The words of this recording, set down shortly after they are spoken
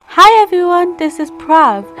Hi everyone, this is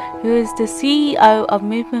Prav, who is the CEO of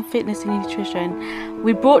Movement Fitness and Nutrition.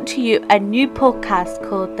 We brought to you a new podcast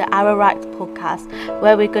called the Our Rights Podcast,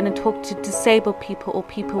 where we're going to talk to disabled people or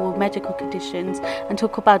people with medical conditions and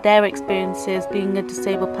talk about their experiences being a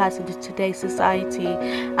disabled person in today's society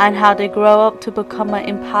and how they grow up to become an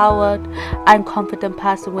empowered and confident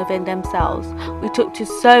person within themselves. We talk to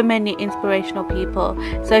so many inspirational people,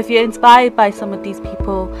 so if you're inspired by some of these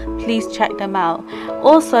people, please check them out.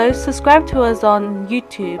 Also, subscribe to us on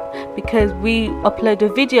YouTube because we upload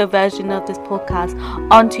a video version of this podcast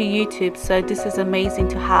onto YouTube, so this is amazing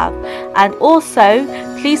to have. And also,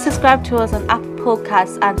 please subscribe to us on Apple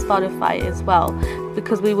Podcasts and Spotify as well,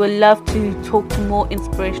 because we would love to talk to more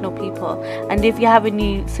inspirational people. And if you have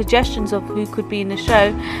any suggestions of who could be in the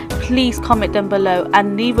show, please comment them below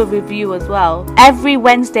and leave a review as well. Every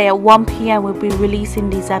Wednesday at 1 p.m. we'll be releasing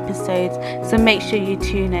these episodes, so make sure you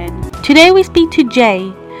tune in. Today we speak to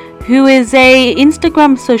Jay, who is a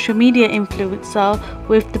Instagram social media influencer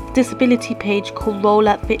with the disability page called Roll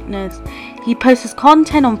Up Fitness. He posts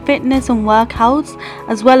content on fitness and workouts,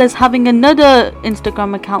 as well as having another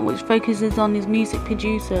Instagram account which focuses on his music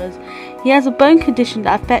producers. He has a bone condition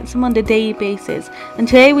that affects him on a daily basis, and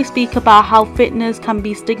today we speak about how fitness can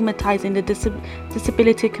be stigmatized in the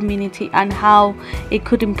disability community and how it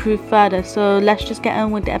could improve further. So let's just get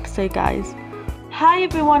on with the episode, guys. Hi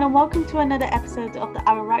everyone, and welcome to another episode of the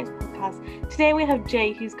Our Rights Podcast. Today we have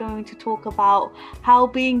Jay, who's going to talk about how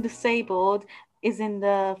being disabled is in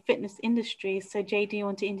the fitness industry. So Jay, do you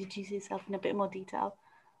want to introduce yourself in a bit more detail?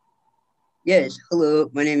 Yes, hello.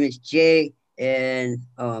 My name is Jay, and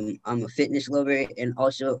I'm a fitness lover and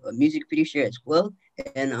also a music producer as well.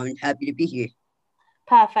 And I'm happy to be here.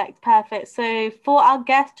 Perfect. So for our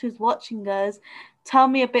guest who's watching us, tell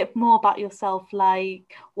me a bit more about yourself.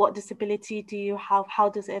 Like, what disability do you have? How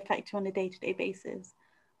does it affect you on a day-to-day basis?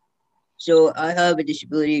 So I have a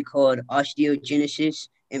disability called osteogenesis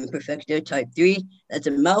imperfecta type 3. That's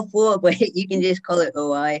a mouthful, but you can just call it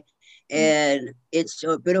OI. And it's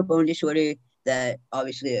a brittle bone disorder that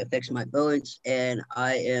obviously affects my bones. And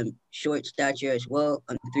I am short stature as well.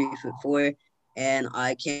 I'm 3'4", and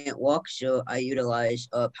I can't walk, so I utilize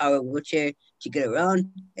a power wheelchair to get around.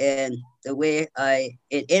 And the way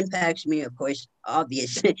it impacts me, of course,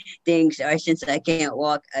 obvious things are, since I can't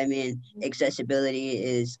walk. I mean, accessibility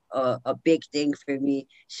is a big thing for me.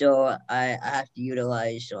 So I have to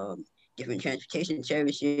utilize different transportation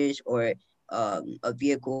services or a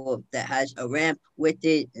vehicle that has a ramp with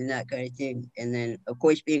it and that kind of thing. And then, of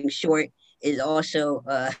course, being short is also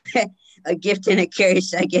a gift and a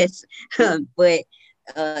curse, I guess. But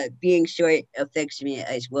being short affects me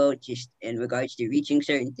as well, just in regards to reaching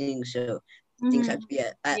certain things. So things have Mm-hmm.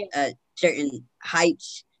 to be at certain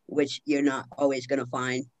heights, which you're not always gonna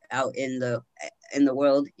find out in the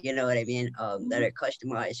world. You know what I mean? That Yeah. are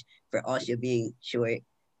customized for also being short.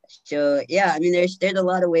 So yeah, I mean, there's a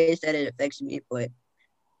lot of ways that it affects me, but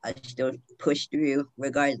I still push through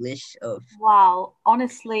regardless of. Wow,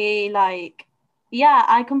 honestly, like, yeah,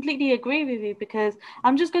 I completely agree with you because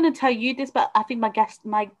I'm just going to tell you this, but I think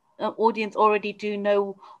my audience already do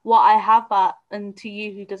know what I have, but and to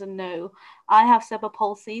you who doesn't know, I have cerebral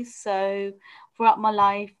palsy. So throughout my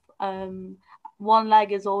life, one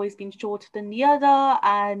leg has always been shorter than the other,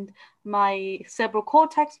 and my cerebral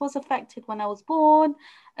cortex was affected when I was born.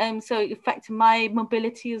 So it affected my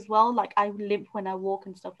mobility as well. Like I limp when I walk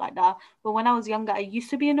and stuff like that. But when I was younger, I used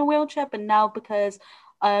to be in a wheelchair, but now because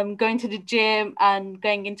going to the gym and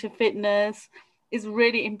going into fitness is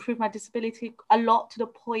really improved my disability a lot to the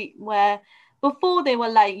point where before they were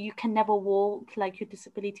like you can never walk, like your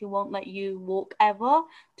disability won't let you walk ever,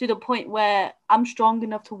 to the point where I'm strong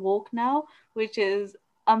enough to walk now, which is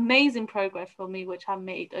amazing progress for me, which I've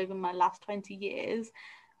made over my last 20 years.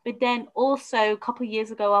 But then also a couple of years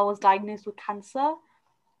ago, I was diagnosed with cancer,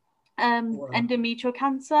 Wow. endometrial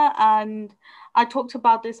cancer, and I talked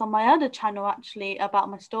about this on my other channel actually about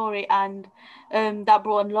my story, and that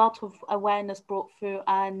brought a lot of awareness brought through.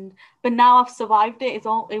 And but now I've survived it.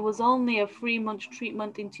 It was only a 3 month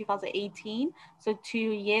treatment in 2018, so 2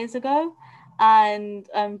 years ago, and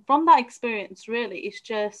from that experience, really, it's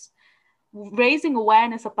just raising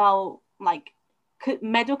awareness about like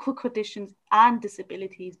medical conditions and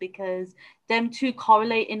disabilities, because them two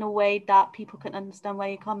correlate in a way that people can understand where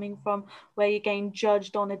you're coming from, where you're getting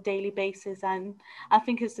judged on a daily basis. And I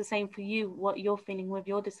think it's the same for you, what you're feeling with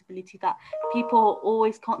your disability, that people are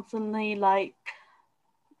always constantly like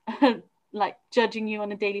like judging you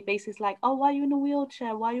on a daily basis, like, oh, why are you in a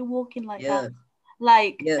wheelchair, why are you walking like that? Yeah.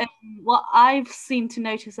 Like, Yeah. what I've seemed to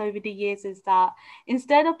notice over the years is that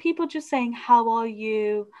instead of people just saying, how are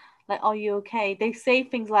you? like, are you okay? They say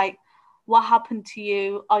things like, what happened to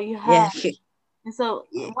you? Are you Yeah. hurt? And so,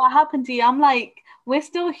 Yeah. what happened to you? I'm like, we're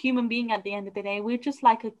still a human being at the end of the day. We're just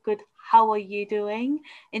like a good, how are you doing?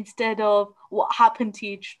 Instead of what happened to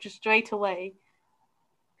you just straight away.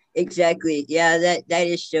 Exactly. Yeah, that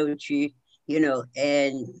is so true.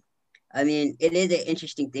 And I mean, it is an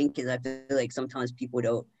interesting thing because I feel like sometimes people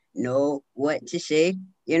don't know what to say.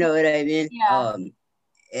 You know what I mean? Yeah.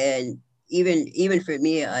 And even for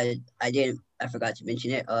me, I forgot to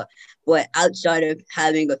mention it. But outside of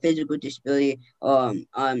having a physical disability,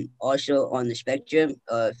 I'm also on the spectrum.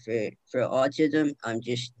 For autism, I'm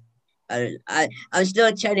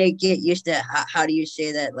still trying to get used to how do you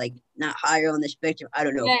say that, like not higher on the spectrum. I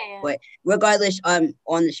don't know, Yeah, yeah. but regardless, I'm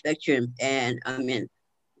on the spectrum, and I mean,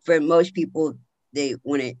 for most people, they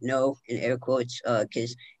wouldn't know in air quotes,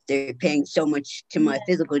 because they're paying so much to my Yeah.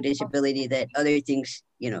 physical disability that other things,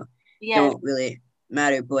 Yes. don't really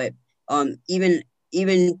matter. But even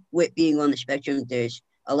with being on the spectrum, there's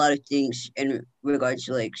a lot of things in regards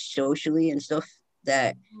to like socially and stuff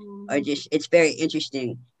that are Mhm. just, it's very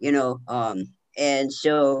interesting, and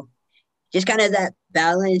so just kind of that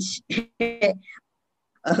balance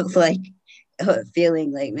of like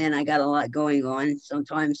feeling like, man, I got a lot going on.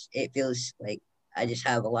 Sometimes it feels like I just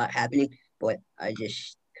have a lot happening, but I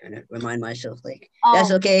just kind of remind myself like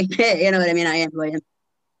that's Oh, okay. You know what I mean? I am who I am.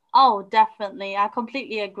 oh, definitely. I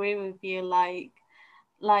completely agree with you. Like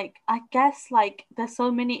I guess like there's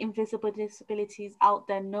so many invisible disabilities out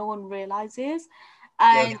there no one realizes,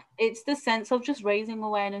 Yeah. and it's the sense of just raising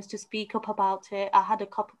awareness to speak up about it. I had a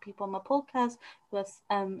couple of people on my podcast who has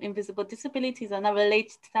invisible disabilities, and I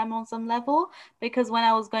related to them on some level because when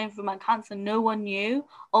I was going through my cancer, no one knew,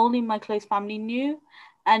 only my close family knew,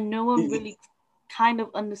 and no one Mhm. really kind of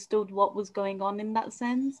understood what was going on in that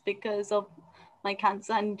sense because of my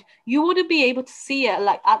cancer. And you wouldn't be able to see it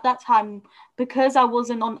like at that time because I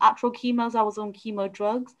wasn't on actual chemos, I was on chemo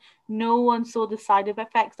drugs. No one saw the side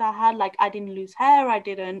effects I had. Like I didn't lose hair, I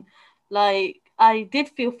didn't like I did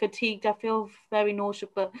feel fatigued, I feel very nauseous,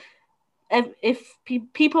 but if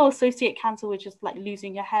people associate cancer with just like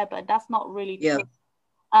losing your hair, but that's not really Yeah. true.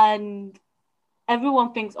 And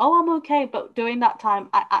everyone thinks, oh, I'm okay. But during that time,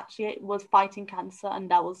 I actually was fighting cancer, and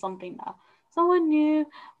that was something that someone knew.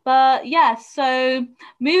 But yeah, so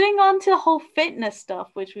moving on to the whole fitness stuff,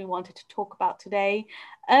 which we wanted to talk about today.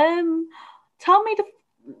 Um, tell me the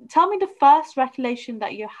tell me the first recollection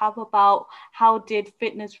that you have about how did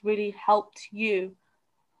fitness really helped you.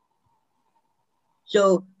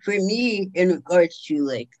 So for me, in regards to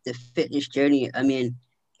like the fitness journey, I mean,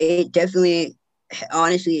 it definitely,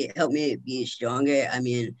 honestly, helped me be stronger. I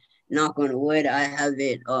mean, knock on wood, I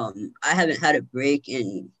haven't had a break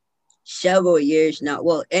in several years now.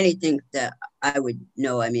 Well, anything that I would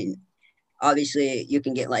know. I mean, obviously you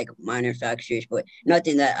can get like minor fractures, but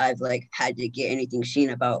nothing that I've like had to get anything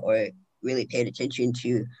seen about or really paid attention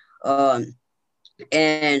to. Um,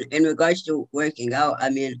 and in regards to working out, I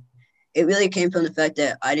mean, it really came from the fact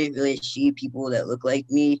that I didn't really see people that look like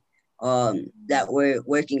me, that were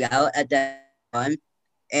working out at that time.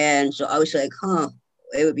 And so I was like, huh,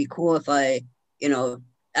 it would be cool if you know,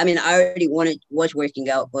 I mean, I already was working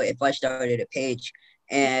out, but if I started a page,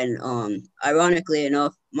 and ironically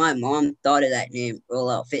enough, my mom thought of that name,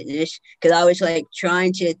 Rollout Fitness, because I was like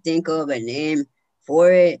trying to think of a name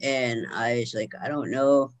for it, and I was like, I don't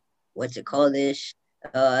know what to call this.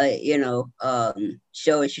 So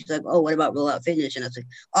she's like, oh, what about Rollout Fitness? And I was like,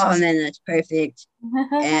 oh man, that's perfect.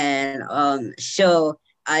 And so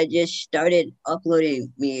I just started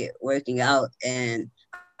uploading me working out, and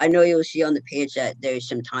I know you'll see on the page that there's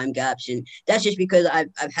some time gaps, and that's just because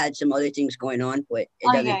I've had some other things going on, but it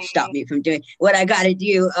Oh yeah, doesn't yeah, stop me from doing what I got to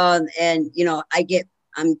do. And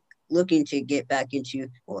I'm looking to get back into,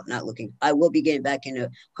 well, not looking, I will be getting back into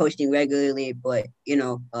posting regularly, but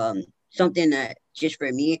something that just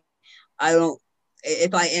for me, I don't.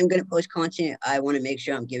 If I am going to post content, I want to make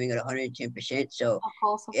sure I'm giving it 110%. So of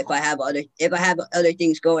course, of if course. I have other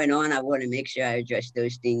things going on, I want to make sure I address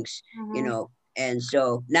those things, you Mm-hmm. know. And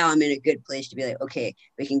so now I'm in a good place to be like, okay,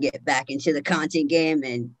 we can get back into the content game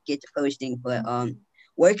and get to posting. But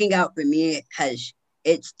working out for me has,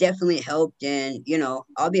 it's definitely helped. And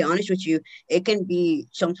I'll be honest with you, it can be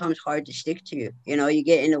sometimes hard to stick to. You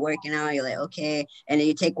get into working out, you're like, okay, and then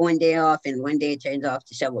you take one day off, and one day turns off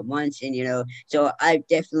to several months, and so I've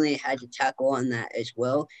definitely had to tackle on that as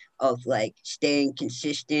well, of like staying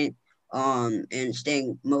consistent, and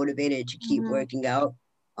staying motivated to keep Mm-hmm. working out.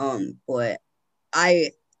 But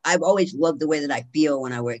I I've always loved the way that I feel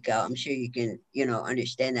when I work out. I'm sure you can,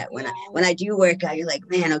 understand that when Yeah. I do work out, you're like,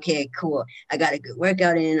 man, okay, cool. I got a good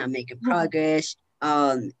workout in. I'm making progress.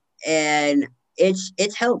 and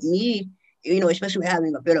it's helped me, especially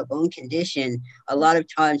having a bit of bone condition. A lot of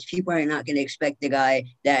times people are not going to expect the guy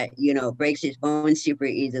that breaks his bones super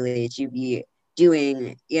easily to be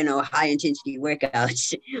doing high intensity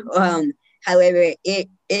workouts. However,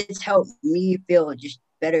 it's helped me feel just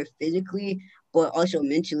better physically, but also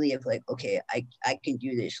mentally of like, okay, I can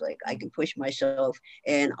do this, like I can push myself,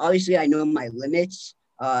 and obviously I know my limits.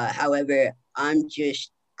 However, I'm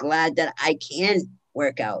just glad that I can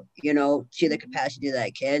work out, to the capacity that I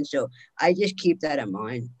can. So I just keep that in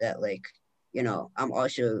mind, that like, I'm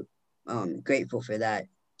also grateful for that,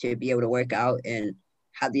 to be able to work out and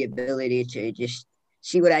have the ability to just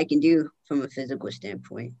see what I can do from a physical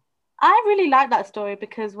standpoint. I really like that story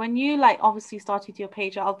because when you like obviously started your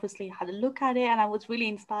page, I obviously had a look at it and I was really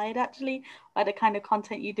inspired actually by the kind of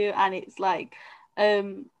content you do. And it's like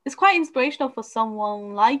it's quite inspirational for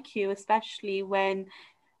someone like you, especially when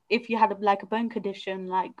if you had like a bone condition,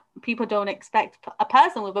 like people don't expect a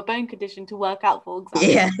person with a bone condition to work out, for example.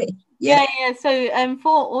 Yeah, yeah. Yeah. So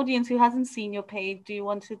for audience who hasn't seen your page, do you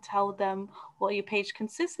want to tell them what your page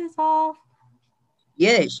consists of?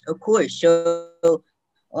 Yes, of course. So,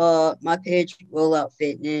 my page Rollout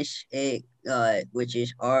Fitness, which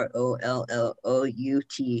is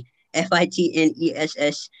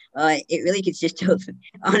ROLLOUTFITNESS. It really consists of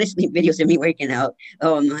honestly videos of me working out.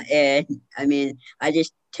 And I mean, I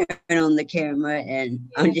just turn on the camera and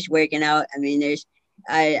I'm Yeah. just working out. I mean,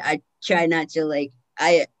 I try not to like,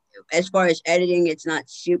 I as far as editing, it's not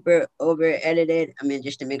super over edited. I mean,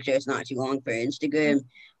 just to make sure it's not too long for Instagram.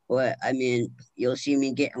 But I mean, you'll see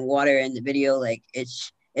me getting water in the video. Like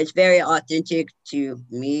it's very authentic to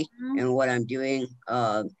me Mhm. and what I'm doing.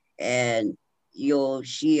 And you'll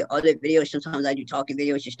see other videos. Sometimes I do talking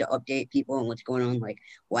videos just to update people on what's going on. Like,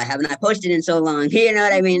 why haven't I posted in so long? You know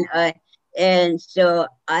what I mean? And so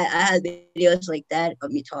I have videos like that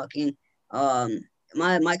of me talking. Um,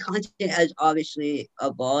 my content has obviously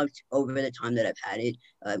evolved over the time that I've had it.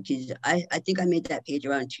 Because I think I made that page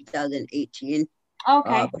around 2018,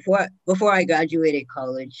 Okay. before I graduated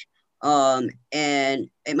college. And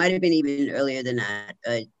it might have been even earlier than that.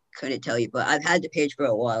 I couldn't tell you, but I've had the page for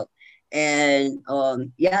a while. And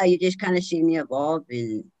yeah, you just kind of see me evolve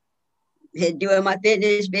and doing my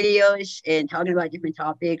fitness videos and talking about different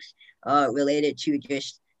topics related to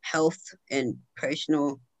just health and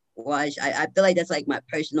personal wise. I feel like that's like my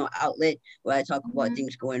personal outlet where I talk about Mhm.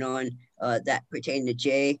 things going on that pertain to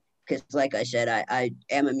Jay. Because, like I said, I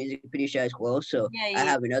am a music producer as well. So Yeah, I yeah,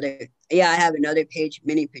 have another, yeah, I have another page,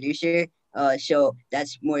 mini producer. So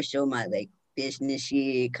that's more so my like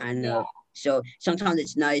businessy kind yeah, of. So sometimes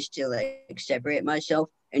it's nice to like separate myself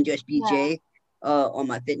and just be Jay yeah. on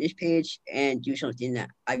my fitness page and do something that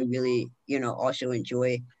I really, also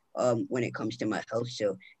enjoy when it comes to my health.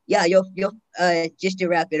 So yeah, you'll just to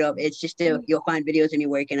wrap it up, it's just you'll find videos of me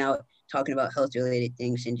working out, talking about health related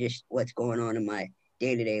things and just what's going on in my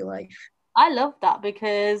day-to-day life. I love that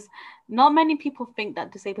because not many people think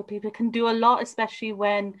that disabled people can do a lot, especially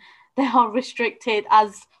when they are restricted,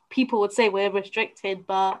 as people would say we're restricted.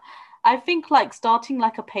 But I think like starting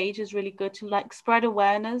like a page is really good to like spread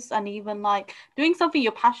awareness and even like doing something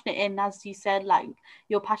you're passionate in, as you said, like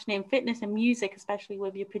you're passionate in fitness and music, especially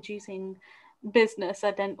with your producing business,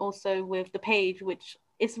 and then also with the page, which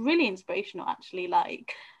is really inspirational actually.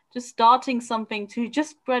 Like just starting something to just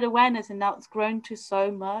spread awareness, and now it's grown to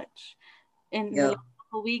so much in the Yeah. last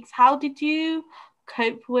couple of weeks. How did you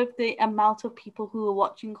cope with the amount of people who were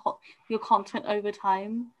watching your content over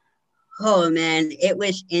time? Oh man, it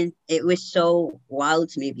was so wild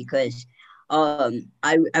to me because I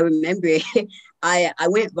remember I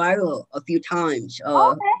went viral a few times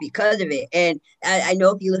Okay. because of it. And I know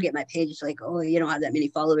if you look at my page, it's like, oh, you don't have that many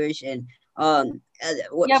followers. And what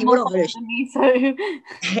Yeah, people more don't followers understand than me, so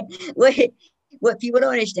what what people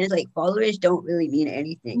don't understand is like followers don't really mean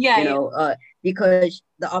anything, yeah, yeah. because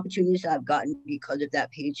the opportunities I've gotten because of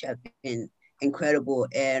that page have been incredible.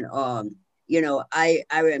 And I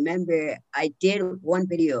remember I did one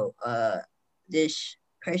video, this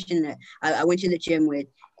person that I went to the gym with,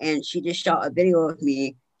 and she just shot a video of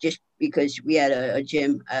me just because we had a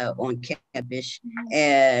gym on campus, Mhm.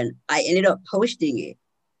 and I ended up posting it.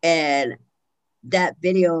 And that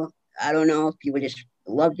video, I don't know if people just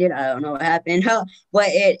loved it. I don't know what happened, but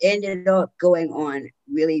it ended up going on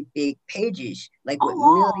really big pages, like Oh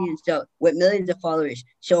wow. with millions of followers.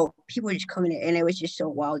 So people were just coming in, and it was just so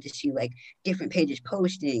wild to see like different pages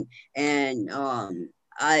posting, and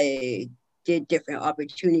I did different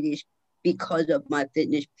opportunities because of my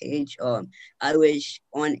fitness page. I was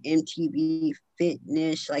on MTV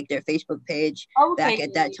Fitness, like their Facebook page Okay. back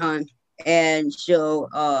at that time, and so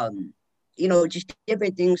just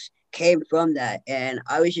different things came from that. And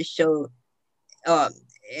I was just so um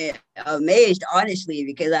amazed, honestly,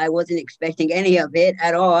 because I wasn't expecting any of it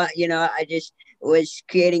at all. I just was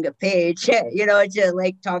creating a page, to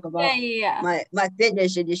like talk Yeah, about yeah, yeah. my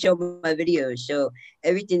fitness and to show my videos. So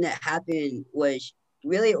everything that happened was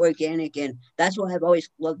really organic, and that's why I've always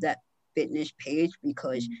loved that fitness page,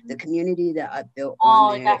 because the Mhm. community that I built on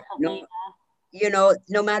Oh, there, definitely.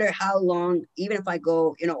 no matter how long, even if I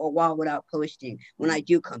go, a while without posting, when I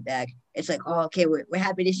do come back, it's like, oh, okay, we're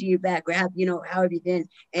happy to see you back. We're happy, how have you been?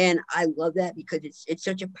 And I love that because it's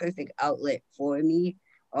such a perfect outlet for me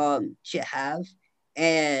to have.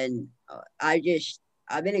 And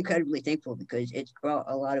I've been incredibly thankful because it's brought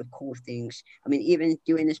a lot of cool things. I mean, even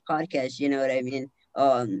doing this podcast, you know what I mean?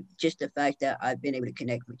 Just the fact that I've been able to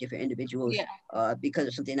connect with different individuals Yeah. because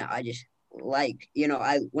of something that I just like,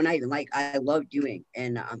 I love doing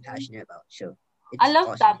and I'm Mhm. passionate about. So I it's love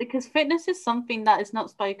that awesome. because fitness is something that is not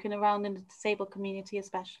spoken around in the disabled community,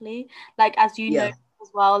 especially. Like, as you know Yeah.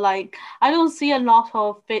 as well, like, I don't see a lot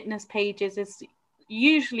of fitness pages. It's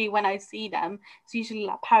usually when I see them, it's usually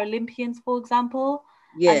like Paralympians, for example,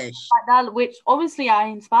 and stuff Yes. like that, which obviously I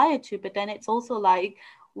inspire to, but then it's also like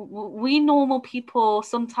we normal people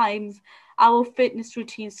sometimes our fitness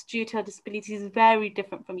routines due to our disabilities is very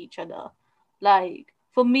different from each other. Like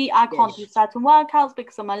for me, I can't do Yes. certain workouts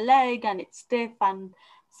because of my leg and it's stiff, and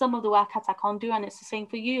some of the workouts I can't do, and it's the same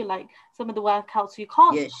for you. Like some of the workouts you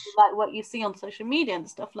can't do, Yes. like what you see on social media and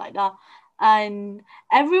stuff like that. And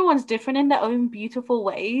everyone's different in their own beautiful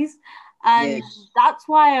ways, and Yes. that's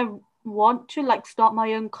why I want to like start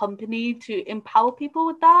my own company to empower people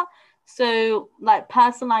with that. So like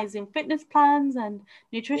personalizing fitness plans and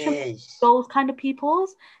nutrition, Yes. those kind of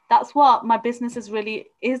people's, that's what my business is really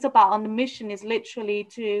is about. And the mission is literally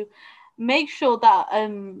to make sure that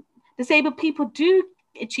disabled people do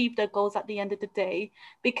achieve their goals at the end of the day,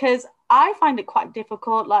 because I find it quite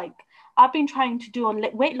difficult. Like I've been trying to do a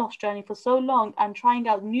weight loss journey for so long, and trying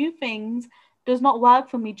out new things does not work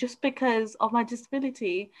for me just because of my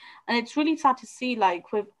disability. And it's really sad to see,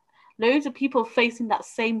 like, with loads of people facing that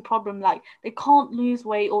same problem, like they can't lose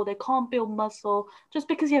weight or they can't build muscle just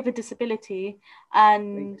because you have a disability.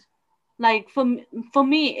 And like for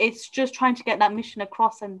me it's just trying to get that mission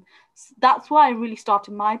across, and that's why I really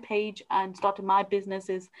started my page and started my business,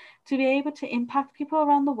 is to be able to impact people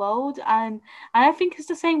around the world. And I think it's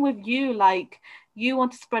the same with you. Like you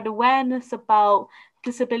want to spread awareness about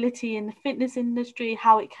disability in the fitness industry,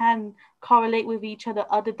 how it can correlate with each other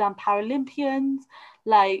than Paralympians.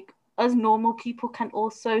 Like us normal people can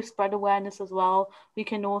also spread awareness as well. We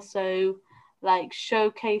can also like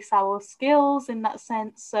showcase our skills in that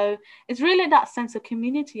sense. So it's really that sense of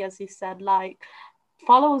community, as you said. Like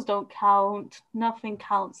followers don't count, nothing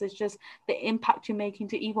counts. It's just the impact you're making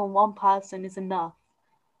to even one person is enough.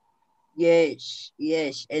 Yes.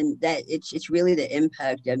 Yes. And that it's really the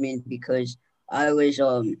impact. I mean, because I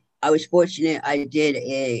was fortunate. I did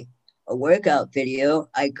a workout video.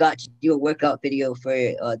 I got to do a workout video for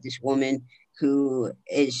this woman who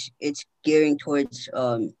is it's gearing towards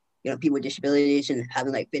people with disabilities and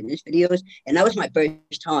having like fitness videos. And that was my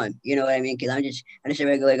first time, you know what I mean? Because I'm just a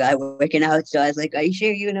regular guy working out. So I was like, are you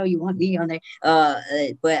sure you want me on there?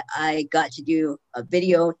 But I got to do a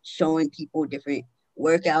video showing people different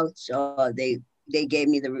workouts. They gave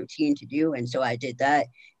me the routine to do, and so I did that,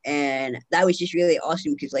 and that was just really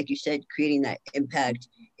awesome because, like you said, creating that impact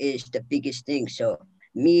is the biggest thing. So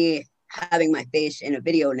me having my face in a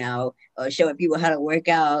video now, showing people how to work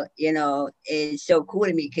out, is so cool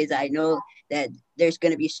to me because I know that there's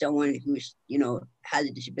going to be someone who's has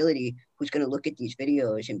a disability who's going to look at these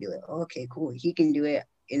videos and be like, oh, okay, cool, he can do it.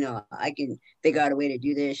 I can figure out a way to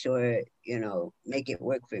do this, or make it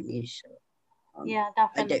work for me. So Yeah, I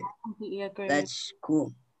definitely. did. I completely agree with That's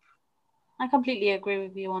cool. I completely agree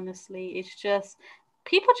with you, honestly. It's just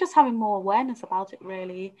people just having more awareness about it,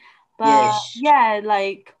 really. But Yes. yeah,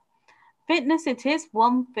 like fitness, it is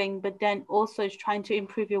one thing, but then also it's trying to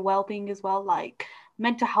improve your well-being as well. Like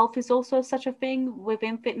mental health is also such a thing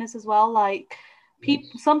within fitness as well. Like Yes.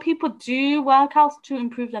 some people do workouts to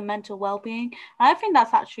improve their mental well-being. And I think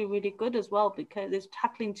that's actually really good as well, because it's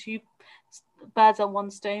tackling two birds at one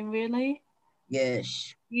stone, really.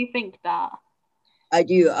 Yes. Do you think that? I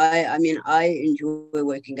do. I mean, I enjoy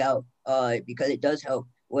working out because it does help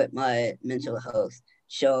with my mental health.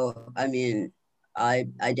 So I mean, I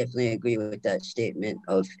definitely agree with that statement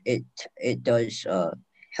of it does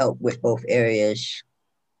help with both areas.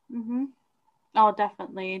 Mm-hmm. Oh,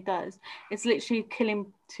 definitely it does. It's literally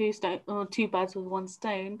killing two birds with one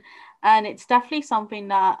stone, and it's definitely something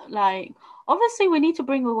that, like, obviously we need to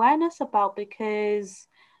bring awareness about, because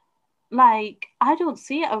like I don't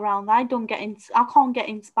see it around. I can't get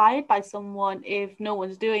inspired by someone if no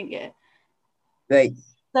one's doing it. Right.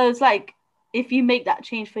 So it's like if you make that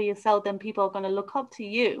change for yourself, then people are going to look up to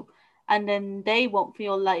you, and then they won't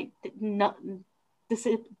feel like not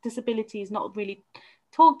disability is not really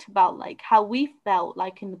talked about like how we felt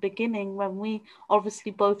like in the beginning when we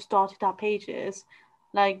obviously both started our pages.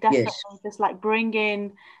 Like Yes. definitely just like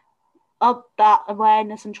bringing up that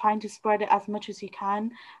awareness and trying to spread it as much as you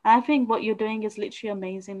can. And I think what you're doing is literally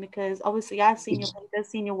amazing because obviously I've seen your videos,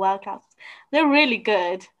 seen your workouts. They're really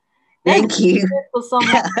good. They're really Thank you. good for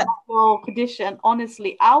someone with your condition.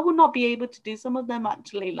 Honestly, I would not be able to do some of them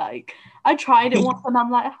actually. Like I tried it once and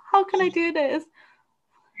I'm like, how can I do this?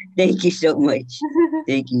 Thank you so much.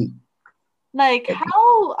 Thank you. Like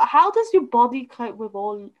how does your body cope with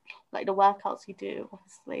all like the workouts you do,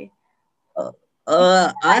 obviously? Uh, Do you uh,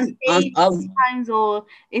 get, like I'm, I'm, pain I'm, sometimes or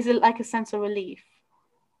is it like a sense of relief?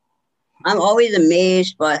 I'm always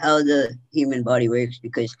amazed by how the human body works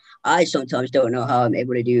because I sometimes don't know how I'm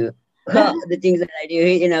able to do the things that I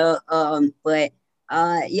do, but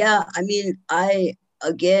yeah, I mean, I've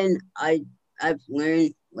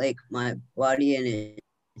learned like my body and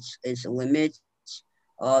its limits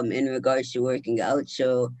in regards to working out.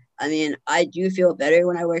 So I mean, I do feel better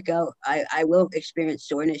when I work out. I will experience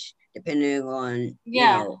soreness depending on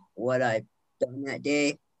Yeah. what I've done that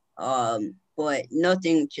day. But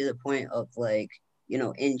nothing to the point of like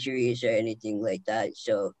injuries or anything like that.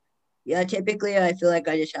 So yeah, typically I feel like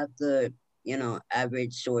I just have the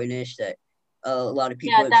average soreness that a lot of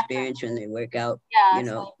Yeah, people experience when definitely. they work out. Yeah,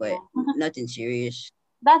 same But here. nothing serious.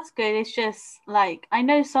 That's good. It's just like I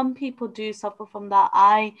know some people do suffer from that.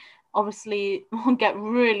 I obviously get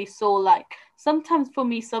really sore. Like sometimes for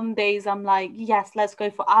me, some days I'm like, yes, let's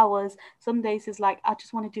go for hours. Some days it's like I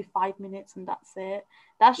just want to do 5 minutes and that's it.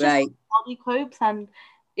 That's just Right, how my body copes. And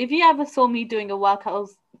if you ever saw me doing a workout, I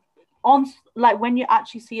was on like when you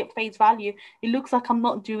actually see it face value, it looks like I'm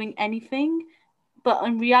not doing anything. But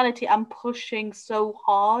in reality I'm pushing so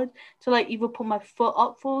hard to like either put my foot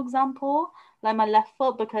up, for example, like my left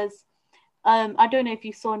foot, because I don't know if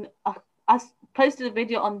you saw I posted a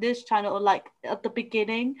video on this channel like at the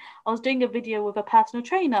beginning. I was doing a video with a personal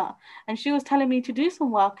trainer and she was telling me to do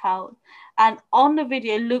some workout, and on the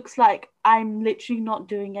video it looks like I'm literally not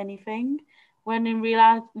doing anything when in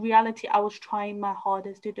reality I was trying my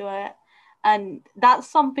hardest to do it. And that's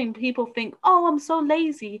something people think, oh, I'm so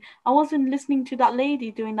lazy, I wasn't listening to that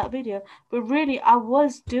lady doing that video, but really I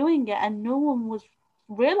was doing it and no one was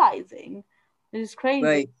realizing. It's crazy.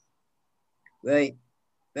 right, right.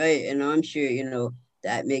 Right. And I'm sure,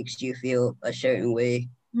 that makes you feel a certain way,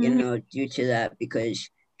 Mhm. due to that because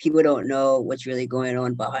people don't know what's really going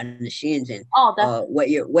on behind the scenes and Oh,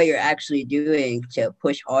 definitely. what you're actually doing to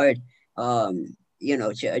push hard,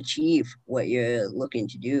 to achieve what you're looking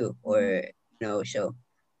to do or so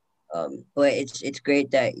but it's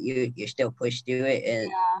great that you still push through it and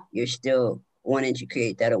Yeah. you're still wanting to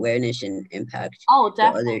create that awareness and impact Oh, for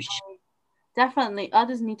others. definitely. Definitely.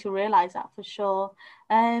 Others need to realize that for sure.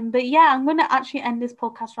 But yeah, I'm gonna actually end this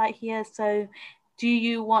podcast right here. So do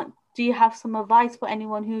you have some advice for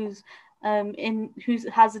anyone who's who's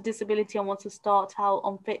has a disability and wants to start out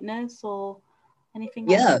on fitness or anything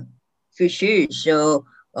like Yeah, for sure. So,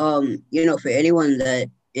 for anyone that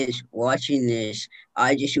is watching this,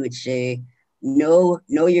 I just would say know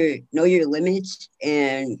your limits,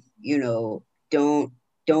 and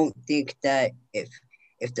don't think that if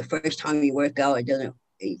the first time you work out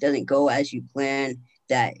it doesn't go as you plan,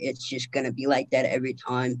 that it's just gonna be like that every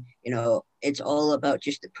time. It's all about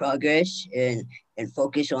just the progress and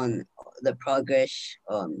focus on the progress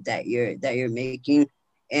that you're making,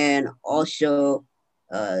 and also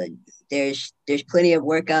uh, there's plenty of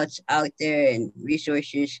workouts out there and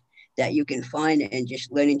resources that you can find, and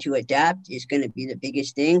just learning to adapt is going to be the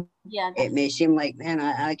biggest thing. that? Yeah, It may seem like, man,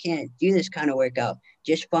 I can't do this kind of workout.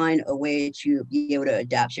 Just find a way to be able to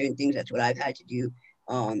adapt certain things. That's what I've had to do.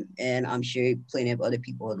 And I'm sure plenty of other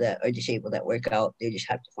people that are disabled that work out, they just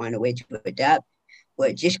have to find a way to adapt.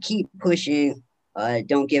 But just keep pushing.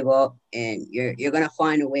 Don't give up, and you're gonna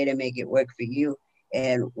find a way to make it work for you.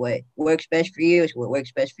 And what works best for you is what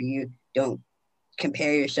works best for you. Don't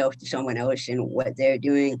compare yourself to someone else and what they're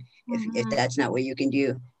doing. If definitely. that's not what you can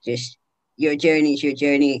do, just your journey is your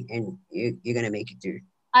journey, and you're gonna make it through.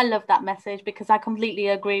 I love that message because I completely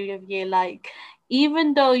agree with you. Like,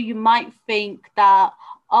 even though you might think that,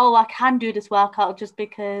 oh, I can do this workout just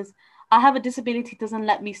because I have a disability doesn't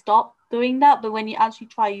let me stop doing that. But when you actually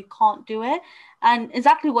try, you can't do it. And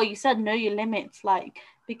exactly what you said, know your limits. Like,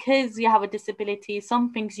 because you have a disability,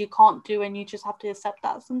 some things you can't do and you just have to accept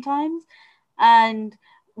that sometimes. And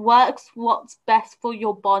works what's best for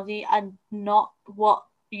your body and not what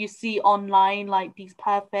you see online, like these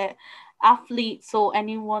perfect athletes or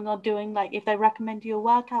anyone are doing. Like if they recommend you a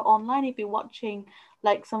workout online, if you're watching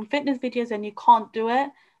like some fitness videos and you can't do it,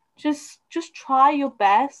 just try your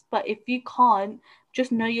best. But if you can't,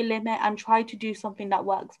 just know your limit and try to do something that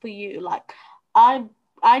works for you. Like i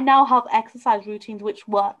I now have exercise routines which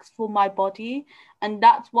works for my body, and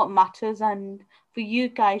that's what matters. And for you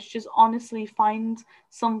guys, just honestly find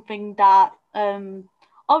something that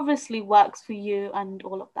obviously works for you and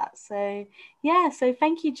all of that. So yeah, so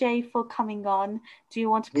thank you, Jay, for coming on. Do you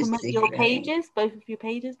want to Yes, promote thank you your for having me. pages, both of your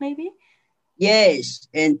pages maybe? Yes,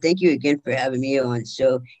 and thank you again for having me on.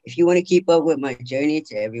 So, if you want to keep up with my journey,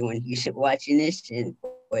 to everyone who's watching this and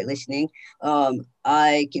or listening,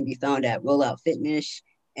 I can be found at Rollout Fitness,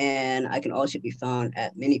 and I can also be found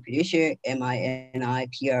at Mini Producer,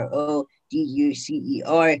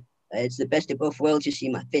 MiniProducer. It's the best of both worlds. You see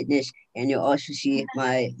my fitness, and you'll also see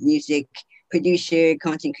my music producer,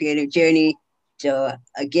 content creator journey. So,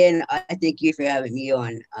 again, I thank you for having me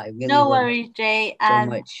on. I really No love worries, Jay. so And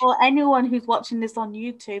much. for anyone who's watching this on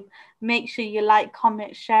YouTube, make sure you like,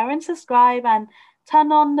 comment, share, and subscribe, and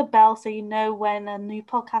turn on the bell so you know when a new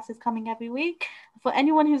podcast is coming every week. For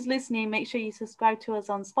anyone who's listening, make sure you subscribe to us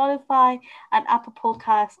on Spotify and Apple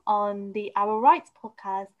Podcasts on the Our Rights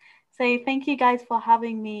podcast. So thank you guys for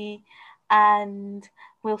having me, and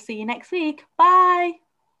we'll see you next week. Bye.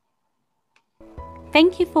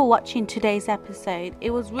 Thank you for watching today's episode.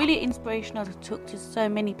 It was really inspirational to talk to so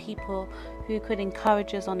many people who could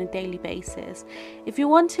encourage us on a daily basis. If you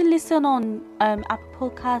want to listen on Apple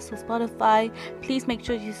Podcasts or Spotify, please make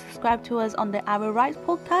sure you subscribe to us on the Our Rights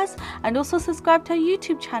podcast, and also subscribe to our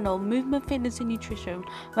YouTube channel, Movement Fitness and Nutrition,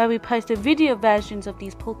 where we post the video versions of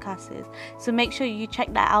these podcasts. So make sure you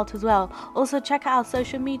check that out as well. Also check out our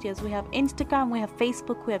social medias. We have Instagram, we have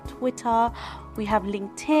Facebook, we have Twitter, we have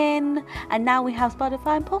LinkedIn, and now we have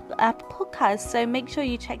Spotify and Apple Podcasts. So make sure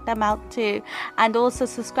you check them out too. And also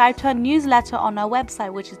subscribe to our newsletter on our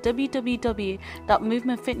website, which is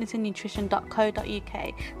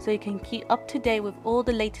www.movementfitnessandnutrition.co.uk, so you can keep up to date with all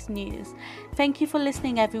the latest news. Thank you for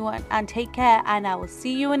listening, everyone, and take care, and I will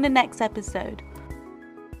see you in the next episode.